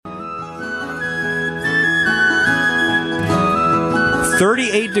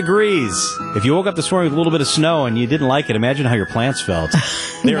38 degrees. If you woke up this morning with a little bit of snow and you didn't like it, imagine how your plants felt.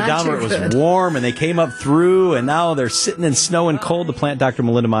 They were down where it was warm, and they came up through, and now they're sitting in snow and cold. The plant doctor,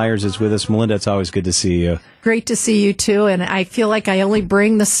 Melinda Myers, is with us. Melinda, it's always good to see you. Great to see you, too, and I feel like I only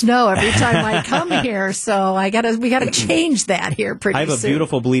bring the snow every time I come here, so we gotta change that here pretty soon. I have a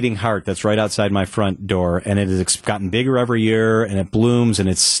beautiful bleeding heart that's right outside my front door, and it has gotten bigger every year, and it blooms, and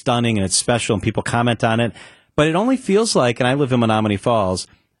it's stunning, and it's special, and people comment on it. But it only feels like, and I live in Menominee Falls,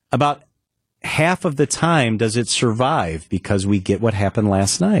 about half of the time does it survive because we get what happened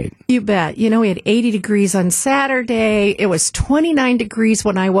last night. You bet. You know, we had 80 degrees on Saturday. It was 29 degrees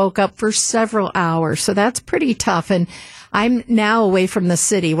when I woke up for several hours. So that's pretty tough. And I'm now away from the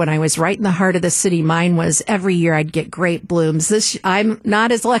city. When I was right in the heart of the city, mine was every year I'd get great blooms. I'm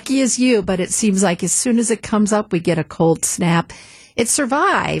not as lucky as you, but it seems like as soon as it comes up, we get a cold snap. It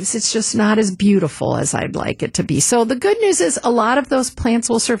survives. It's just not as beautiful as I'd like it to be. So the good news is a lot of those plants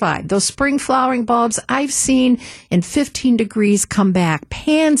will survive. Those spring flowering bulbs I've seen in 15 degrees come back.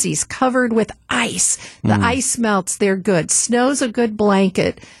 Pansies covered with ice. The ice melts. They're good. Snow's a good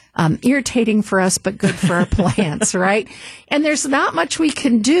blanket. Irritating for us, but good for our plants, right? And there's not much we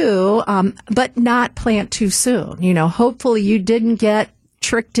can do, but not plant too soon. You know, hopefully you didn't get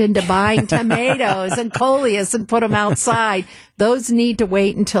tricked into buying tomatoes and coleus and put them outside. Those need to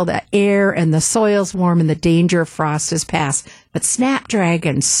wait until the air and the soil's warm and the danger of frost is past. But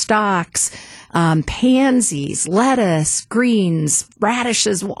snapdragons, stalks, pansies, lettuce, greens,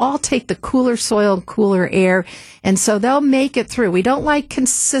 radishes will all take the cooler soil and cooler air. And so they'll make it through. We don't like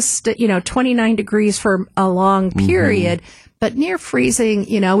consistent, 29 degrees for a long period. But near freezing,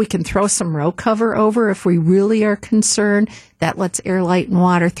 we can throw some row cover over if we really are concerned. That lets air, light, and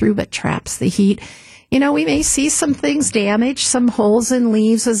water through, but traps the heat. We may see some things damaged, some holes in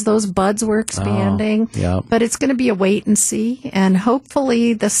leaves as those buds were expanding. But it's going to be a wait and see. And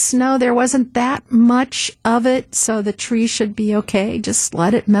hopefully the snow, there wasn't that much of it, so the tree should be okay. Just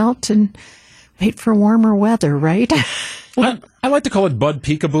let it melt and wait for warmer weather, right? I like to call it bud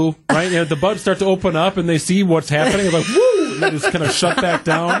peekaboo, right? The buds start to open up and they see what's happening. They're like, woo! And they just kind of shut back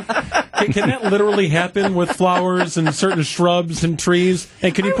down. Can that literally happen with flowers and certain shrubs and trees?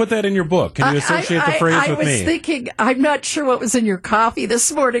 And can you put that in your book? Can you associate the phrase with me? I was thinking, I'm not sure what was in your coffee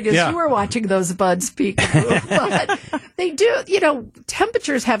this morning as you were watching those buds peekaboo. But they do,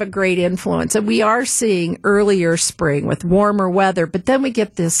 temperatures have a great influence. And we are seeing earlier spring with warmer weather, but then we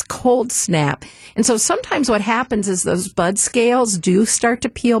get this cold snap. And so sometimes what happens is those bud scales do start to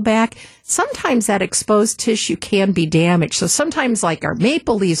peel back. Sometimes that exposed tissue can be damaged. So sometimes like our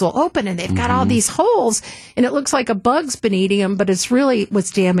maple leaves will open and they've got all these holes and it looks like a bug's been eating them, but it's really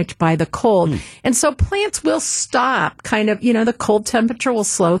was damaged by the cold. And so plants will stop kind of, the cold temperature will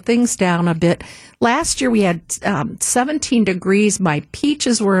slow things down a bit. Last year we had 17 degrees. My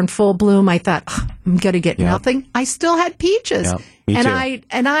peaches were in full bloom. I thought, I'm going to get nothing. I still had peaches. Me too.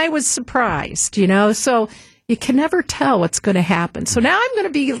 I was surprised, so you can never tell what's going to happen. So now I'm going to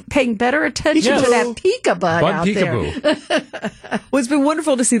be paying better attention to that peekaboo out there. Well, it's been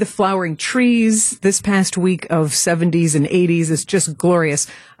wonderful to see the flowering trees this past week of 70s and 80s. It's just glorious.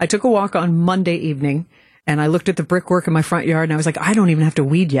 I took a walk on Monday evening, and I looked at the brickwork in my front yard, and I was like, I don't even have to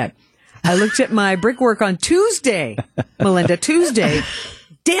weed yet. I looked at my brickwork on Tuesday, Melinda,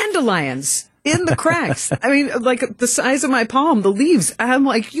 dandelions in the cracks. I mean, like the size of my palm, the leaves. I'm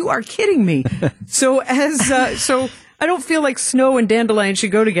like, you are kidding me. So I don't feel like snow and dandelion should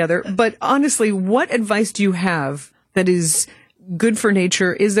go together. But honestly, what advice do you have that is good for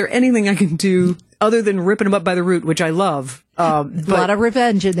nature? Is there anything I can do other than ripping them up by the root, which I love? A lot of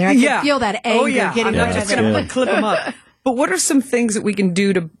revenge in there. I can feel that anger getting I'm not just going to clip them up. But what are some things that we can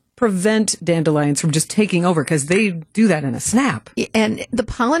do to prevent dandelions from just taking over, because they do that in a snap? And the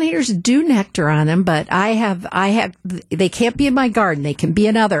pollinators do nectar on them, but they can't be in my garden. They can be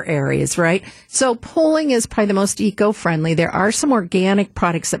in other areas, right? So pulling is probably the most eco-friendly. There are some organic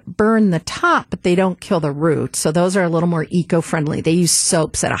products that burn the top, but they don't kill the root. So those are a little more eco-friendly. They use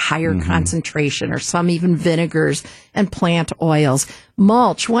soaps at a higher concentration, or some even vinegars and plant oils.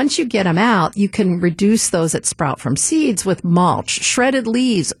 Mulch, once you get them out, you can reduce those that sprout from seeds with mulch, shredded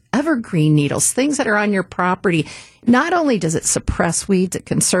leaves, evergreen needles, things that are on your property. Not only does it suppress weeds, it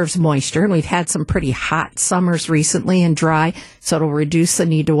conserves moisture, and we've had some pretty hot summers recently and dry, so it'll reduce the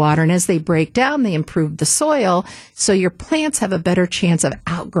need to water. And as they break down, they improve the soil, so your plants have a better chance of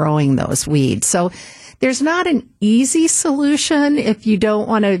outgrowing those weeds. So there's not an easy solution if you don't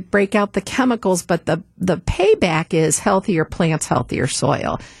want to break out the chemicals, but the payback is healthier plants, healthier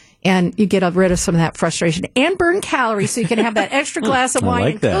soil. And you get rid of some of that frustration and burn calories so you can have that extra glass of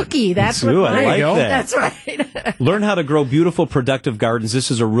wine and cookie. That's what I like that. That's right. Learn how to grow beautiful, productive gardens.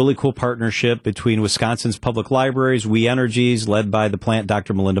 This is a really cool partnership between Wisconsin's public libraries, We Energies, led by the Plant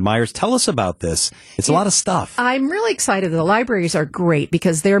Doctor Melinda Myers. Tell us about this. It's a lot of stuff. I'm really excited. The libraries are great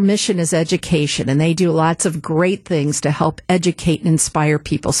because their mission is education, and they do lots of great things to help educate and inspire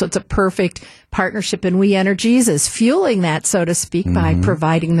people. So it's a perfect partnership, and We Energies is fueling that, so to speak, by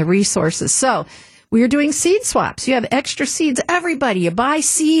providing the resources. So we are doing seed swaps. You have extra seeds. Everybody, you buy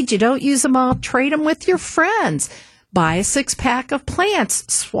seeds, you don't use them all, trade them with your friends. Buy a 6-pack of plants,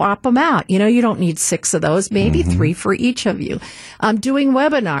 swap them out. You know, you don't need 6 of those, maybe 3 for each of you. I'm doing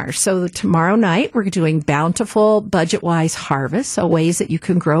webinars. So tomorrow night, we're doing bountiful, budget-wise harvest, so ways that you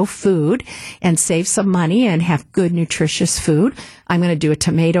can grow food and save some money and have good, nutritious food. I'm going to do a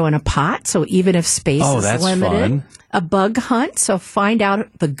tomato in a pot, so even if space is limited. Fun. A bug hunt, so find out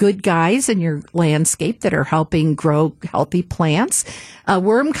the good guys in your landscape that are helping grow healthy plants.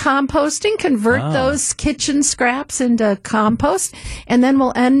 Worm composting, convert those kitchen scraps into compost. And then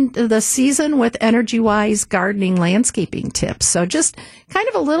we'll end the season with energy-wise gardening landscaping tips. So just kind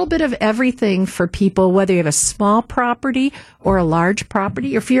of a little bit of everything for people, whether you have a small property or a large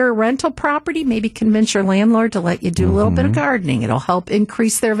property. Or if you're a rental property, maybe convince your landlord to let you do a little bit of gardening. It'll help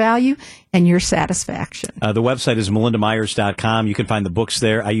increase their value and your satisfaction. The website is melindamyers.com. You can find the books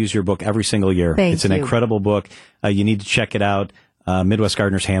there. I use your book every single year. It's an incredible book. You need to check it out. Midwest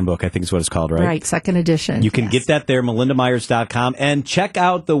Gardener's Handbook, I think is what it's called, right? Right, second edition. You can get that there, melindamyers.com. And check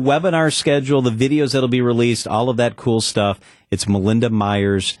out the webinar schedule, the videos that'll be released, all of that cool stuff. It's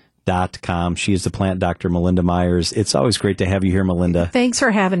melindamyers.com. She is the Plant Doctor Melinda Myers. It's always great to have you here, Melinda. Thanks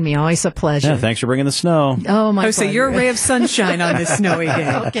for having me. Always a pleasure. Yeah, thanks for bringing the snow. Oh, my So you're a ray of sunshine on this snowy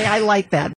day. Okay, I like that.